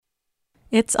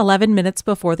It's 11 minutes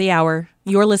before the hour.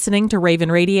 You're listening to Raven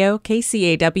Radio,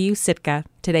 KCAW Sitka.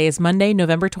 Today is Monday,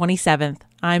 November 27th.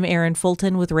 I'm Erin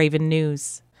Fulton with Raven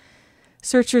News.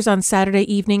 Searchers on Saturday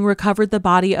evening recovered the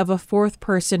body of a fourth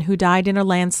person who died in a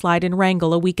landslide in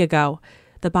Wrangell a week ago.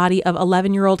 The body of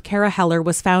 11-year-old Kara Heller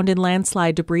was found in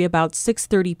landslide debris about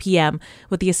 6:30 p.m.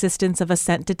 with the assistance of a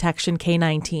scent detection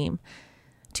K9 team.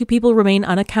 2 people remain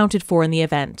unaccounted for in the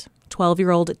event.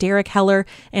 12-year-old Derek Heller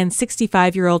and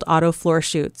 65-year-old Otto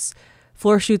Florschutz.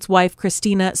 Florschutz's wife,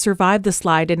 Christina, survived the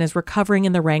slide and is recovering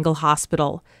in the Wrangell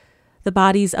Hospital. The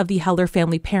bodies of the Heller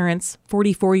family parents,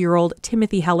 44-year-old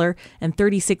Timothy Heller and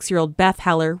 36-year-old Beth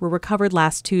Heller, were recovered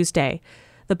last Tuesday.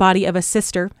 The body of a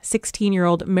sister,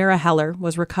 16-year-old Mara Heller,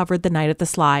 was recovered the night of the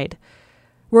slide.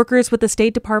 Workers with the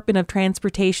State Department of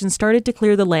Transportation started to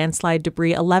clear the landslide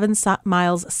debris 11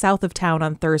 miles south of town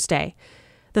on Thursday.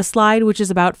 The slide, which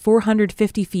is about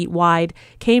 450 feet wide,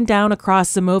 came down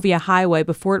across Zimovia Highway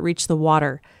before it reached the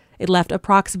water. It left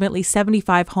approximately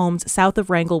 75 homes south of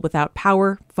Wrangell without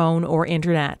power, phone, or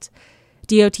internet.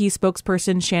 DOT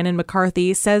spokesperson Shannon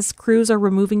McCarthy says crews are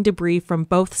removing debris from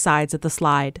both sides of the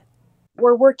slide.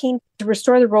 We're working to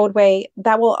restore the roadway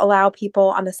that will allow people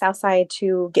on the south side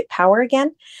to get power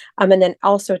again, and then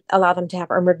also allow them to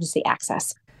have emergency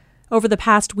access. Over the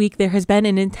past week, there has been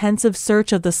an intensive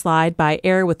search of the slide by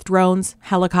air with drones,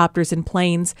 helicopters and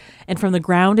planes, and from the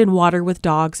ground and water with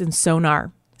dogs and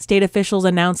sonar. State officials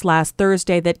announced last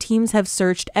Thursday that teams have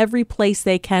searched every place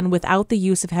they can without the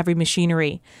use of heavy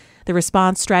machinery. The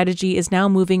response strategy is now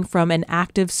moving from an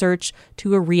active search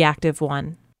to a reactive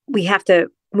one. We have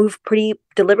to move pretty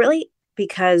deliberately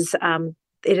because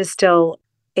it is still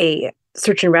a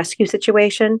search and rescue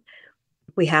situation.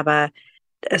 We have a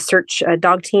search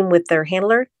dog team with their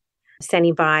handler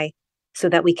standing by so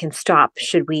that we can stop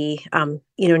should we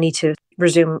need to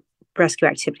resume rescue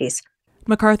activities.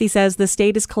 McCarthy says the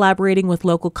state is collaborating with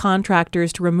local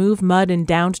contractors to remove mud and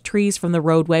downed trees from the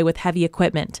roadway with heavy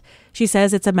equipment. She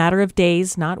says it's a matter of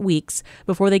days, not weeks,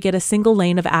 before they get a single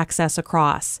lane of access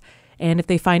across. And if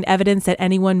they find evidence that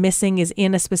anyone missing is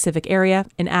in a specific area,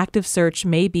 an active search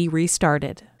may be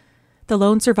restarted. The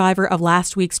lone survivor of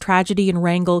last week's tragedy in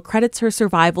Wrangell credits her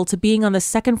survival to being on the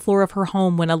second floor of her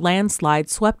home when a landslide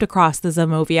swept across the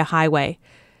Zimovia Highway.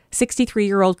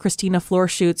 63-year-old Christina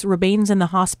Florschutz remains in the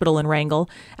hospital in Wrangell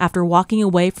after walking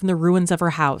away from the ruins of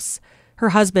her house. Her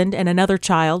husband and another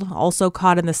child, also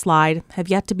caught in the slide, have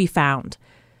yet to be found.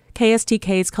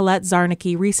 KSTK's Colette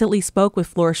Zarnicki recently spoke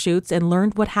with Florschutz and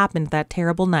learned what happened that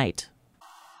terrible night.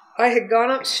 I had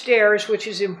gone upstairs, which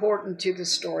is important to the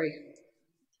story,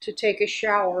 to take a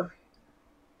shower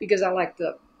because I like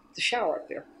the shower up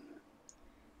there.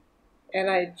 And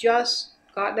I had just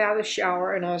gotten out of the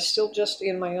shower and I was still just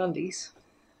in my undies.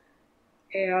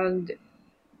 And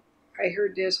I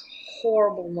heard this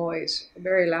horrible noise, a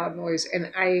very loud noise,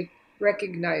 and I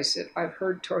recognized it. I've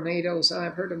heard tornadoes and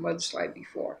I've heard a mudslide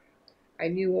before. I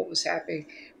knew what was happening,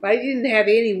 but I didn't have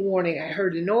any warning. I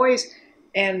heard the noise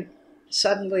and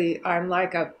suddenly I'm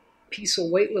like a piece of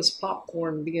weightless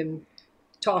popcorn being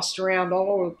tossed around all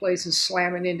over the place and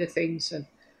slamming into things and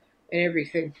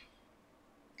everything.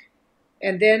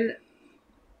 And then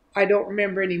I don't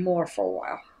remember any more for a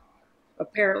while.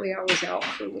 Apparently I was out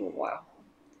for a little while.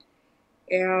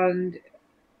 And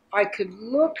I could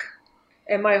look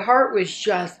and my heart was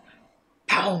just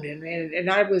pounding and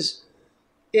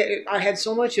I had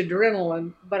so much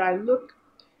adrenaline, but I looked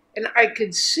and I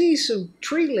could see some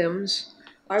tree limbs.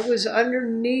 I was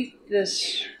underneath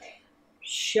this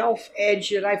shelf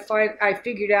edge that I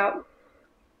figured out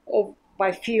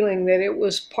by feeling that it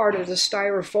was part of the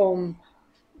styrofoam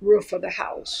roof of the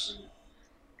house.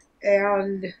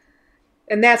 And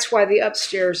that's why the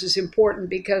upstairs is important,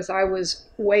 because I was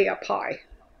way up high.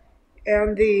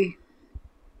 And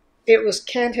it was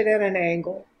canted at an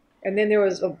angle. And then there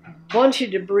was a bunch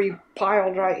of debris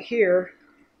piled right here,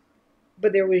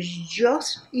 but there was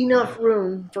just enough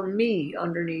room for me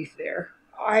underneath there.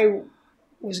 I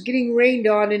was getting rained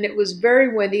on and it was very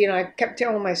windy, and I kept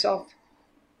telling myself,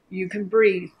 you can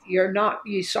breathe.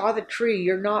 You saw the tree,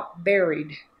 you're not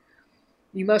buried.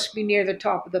 You must be near the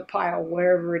top of the pile,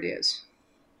 wherever it is.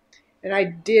 And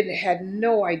I had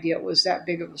no idea it was that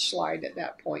big of a slide at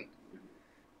that point.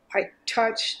 I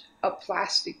touched a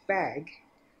plastic bag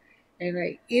and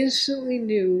I instantly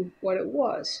knew what it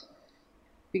was,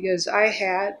 because I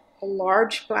had a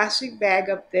large plastic bag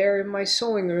up there in my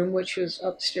sewing room, which was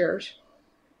upstairs,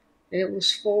 and it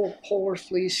was full of polar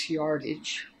fleece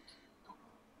yardage.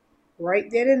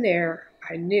 Right then and there,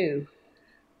 I knew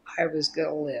I was going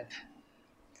to live.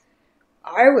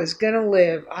 I was going to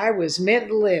live. I was meant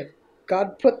to live.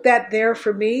 God put that there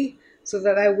for me. so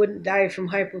that I wouldn't die from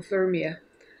hypothermia.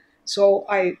 So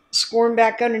I squirmed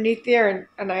back underneath there,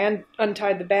 and I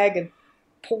untied the bag and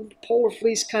pulled the polar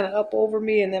fleece kind of up over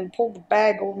me, and then pulled the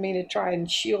bag over me to try and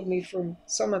shield me from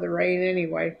some of the rain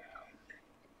anyway.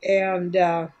 And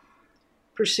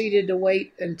proceeded to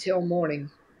wait until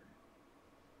morning.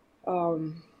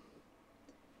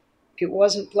 It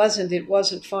wasn't pleasant. It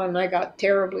wasn't fun. I got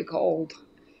terribly cold,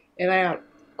 and I had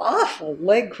awful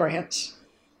leg cramps.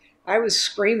 I was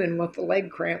screaming with the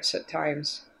leg cramps at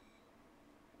times.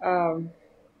 And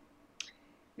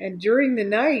during the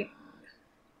night,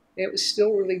 it was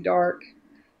still really dark.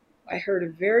 I heard a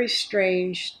very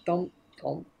strange thump,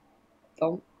 thump,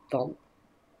 thump, thump.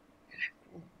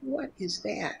 What is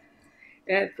that?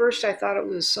 And at first I thought it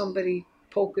was somebody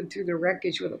poking through the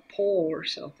wreckage with a pole or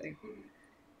something.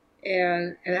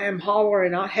 And I'm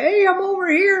hollering out, "Hey, I'm over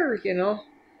here,"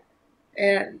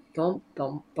 And thump,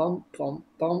 thump, thump, thump,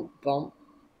 thump, thump.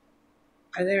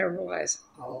 And then I realized,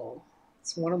 oh,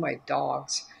 it's one of my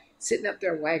dogs sitting up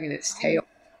there wagging its tail.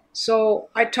 So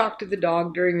I talked to the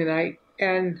dog during the night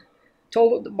and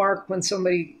told it to bark when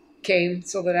somebody came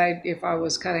so that if I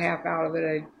was kind of half out of it,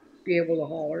 I'd be able to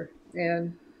holler.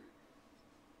 And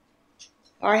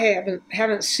I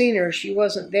haven't seen her. She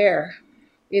wasn't there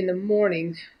in the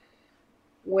morning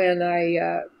when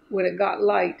it got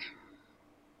light.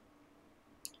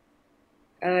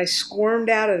 And I squirmed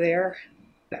out of there.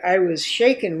 I was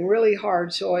shaking really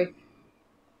hard, so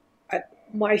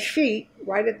my feet,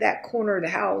 right at that corner of the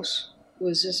house,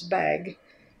 was this bag.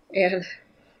 And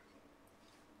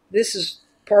this is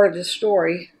part of the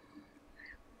story.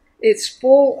 It's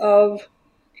full of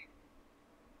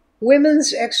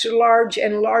women's extra large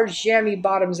and large jammy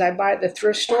bottoms I buy at the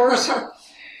thrift stores.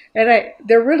 And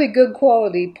they're really good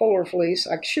quality polar fleece.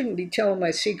 I shouldn't be telling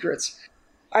my secrets.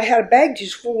 I had a bag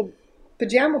just full of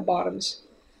pajama bottoms.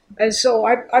 And so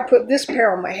I put this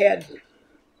pair on my head.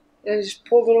 And I just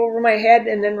pulled it over my head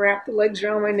and then wrapped the legs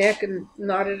around my neck and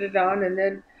knotted it on. And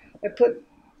then I put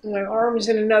my arms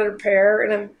in another pair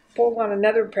and I pulled on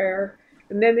another pair.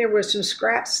 And then there were some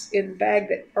scraps in the bag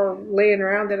that are laying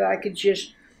around that I could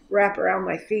just wrap around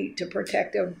my feet to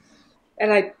protect them.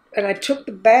 And I took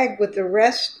the bag with the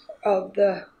rest of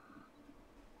the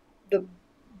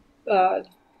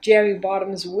jammy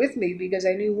bottoms with me because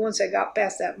I knew once I got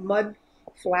past that mud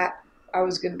flat, I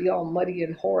was going to be all muddy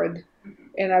and horrid,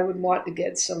 and I would want to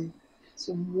get some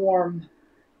warm,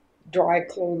 dry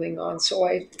clothing on. So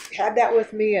I had that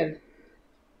with me, and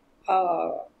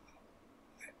I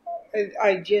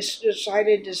just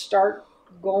decided to start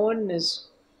going. As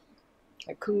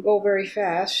I couldn't go very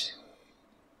fast,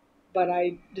 but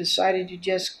I decided to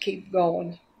just keep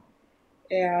going.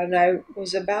 And I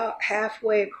was about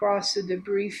halfway across the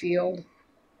debris field.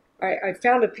 I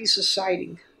found a piece of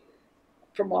siding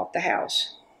from off the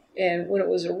house. And when it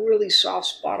was a really soft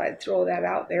spot, I'd throw that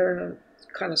out there and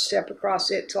kind of step across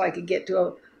it till I could get to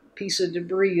a piece of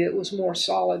debris that was more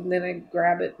solid. And then I'd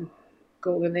grab it and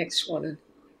go to the next one. And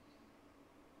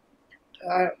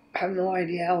I have no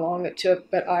idea how long it took,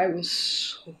 but I was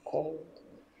so cold.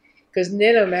 Because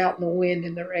then I'm out in the wind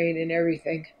and the rain and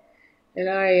everything. And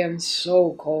I am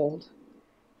so cold.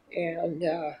 And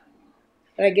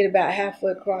I get about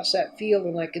halfway across that field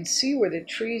and I can see where the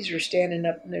trees are standing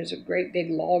up and there's a great big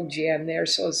log jam there,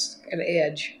 so it's an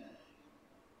edge.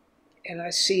 And I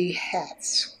see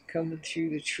hats coming through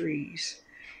the trees,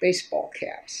 baseball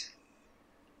caps.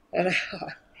 And I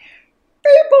thought,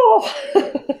 people!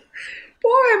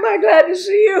 Boy, am I glad to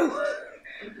see you!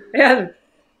 And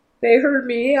they heard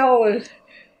me yell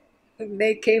and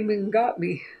they came and got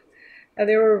me. And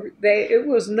it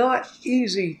was not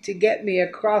easy to get me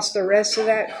across the rest of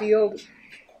that field.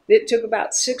 It took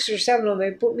about 6 or 7 of them.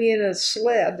 They put me in a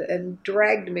sled and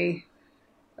dragged me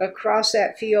across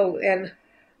that field. And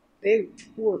they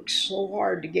worked so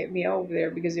hard to get me over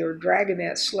there because they were dragging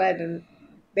that sled and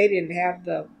they didn't have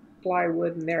the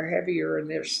plywood and they're heavier and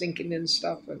they're sinking in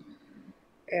stuff.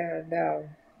 And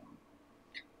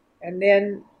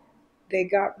then they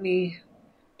got me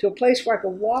to a place where I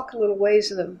could walk a little ways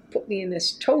and then put me in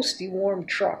this toasty warm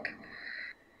truck.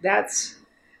 That's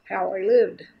how I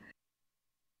lived.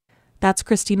 That's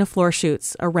Christina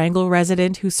Florschutz, a Wrangell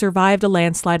resident who survived a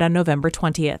landslide on November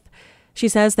 20th. She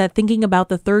says that thinking about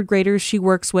the third graders she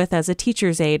works with as a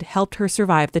teacher's aide helped her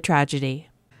survive the tragedy.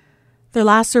 Their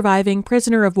last surviving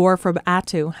prisoner of war from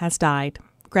Attu has died.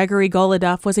 Gregory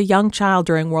Goloduff was a young child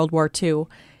during World War II.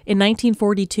 In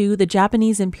 1942, the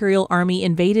Japanese Imperial Army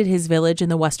invaded his village in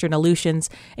the Western Aleutians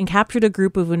and captured a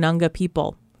group of Ununga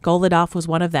people. Goloduff was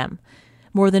one of them.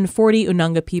 More than 40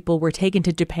 Ununga people were taken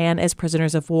to Japan as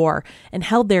prisoners of war and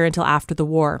held there until after the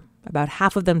war. About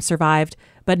half of them survived,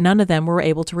 but none of them were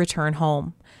able to return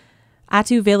home.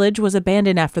 Attu village was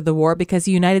abandoned after the war because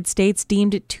the United States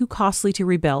deemed it too costly to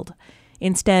rebuild.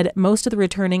 Instead, most of the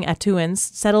returning Attuans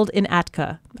settled in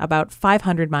Atka, about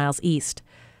 500 miles east.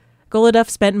 Golodov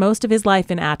spent most of his life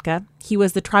in Atka. He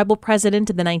was the tribal president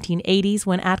in the 1980s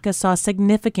when Atka saw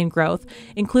significant growth,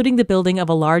 including the building of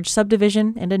a large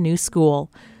subdivision and a new school.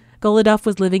 Golodov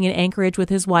was living in Anchorage with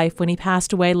his wife when he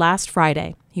passed away last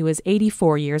Friday. He was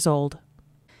 84 years old.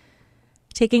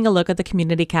 Taking a look at the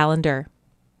community calendar.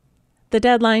 The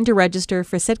deadline to register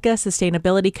for Sitka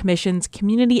Sustainability Commission's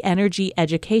Community Energy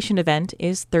Education event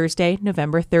is Thursday,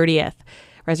 November 30th.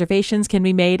 Reservations can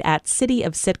be made at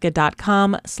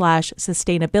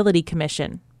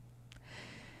cityofsitka.com/sustainabilitycommission.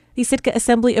 The Sitka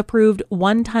Assembly approved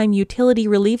one-time utility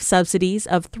relief subsidies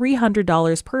of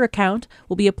 $300 per account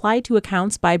will be applied to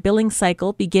accounts by billing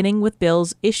cycle beginning with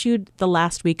bills issued the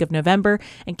last week of November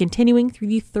and continuing through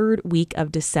the third week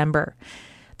of December.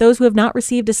 Those who have not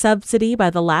received a subsidy by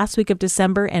the last week of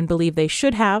December and believe they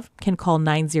should have can call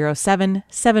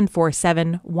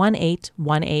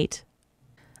 907-747-1818.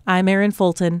 I'm Erin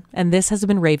Fulton, and this has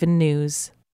been Raven News.